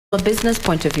a business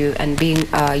point of view and being,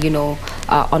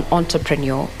 an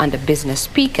entrepreneur and a business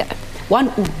speaker,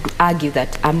 one would argue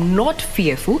that I'm not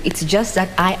fearful, it's just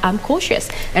that I am cautious.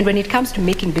 And when it comes to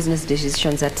making business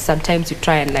decisions, that sometimes you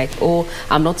try and oh,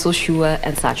 I'm not so sure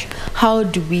and such. How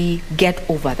do we get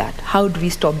over that? How do we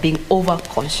stop being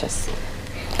over-conscious?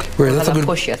 Well, that's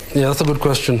a good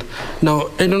question. Now,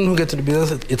 anyone who gets into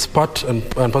business, it's part and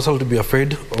parcel to be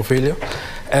afraid of failure.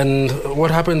 And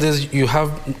what happens is you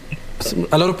have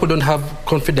a lot of people don't have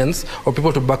confidence or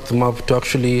people to back them up to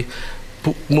actually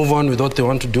move on with what they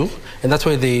want to do, and that's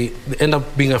why they end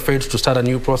up being afraid to start a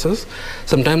new process.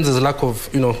 Sometimes there's a lack of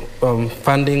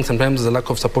funding, sometimes there's a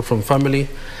lack of support from family,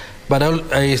 but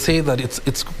I say that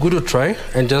it's good to try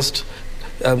and just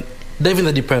dive in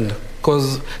the deep end,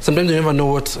 because sometimes you never know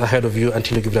what's ahead of you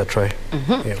until you give it a try.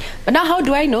 Mm-hmm. Yeah. But now, how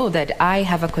do I know that I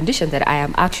have a condition that I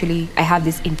have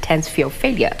this intense fear of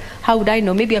failure? How would I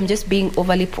know? Maybe I'm just being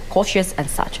overly cautious and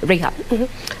such. Reha.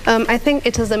 Mm-hmm. I think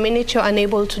it is the minute you're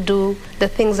unable to do the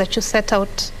things that you set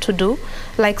out to do.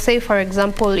 Like, say, for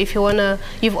example, if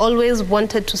you've always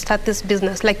wanted to start this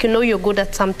business, like you're good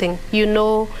at something,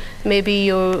 maybe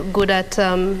you're good at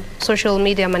social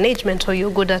media management, or you're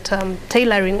good at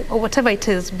tailoring, or whatever it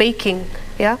is, baking,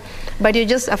 yeah? But you're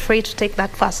just afraid to take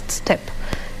that first step.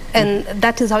 And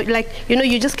that is how,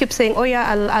 you just keep saying, oh yeah,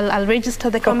 I'll register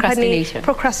the company.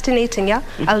 Procrastinating, yeah?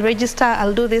 I'll register,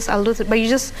 I'll do this, but you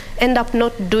just end up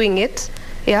not doing it,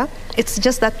 yeah? It's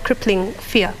just that crippling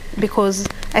fear, because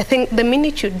I think the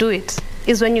minute you do it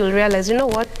is when you'll realize, you know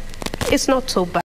what, it's not so bad.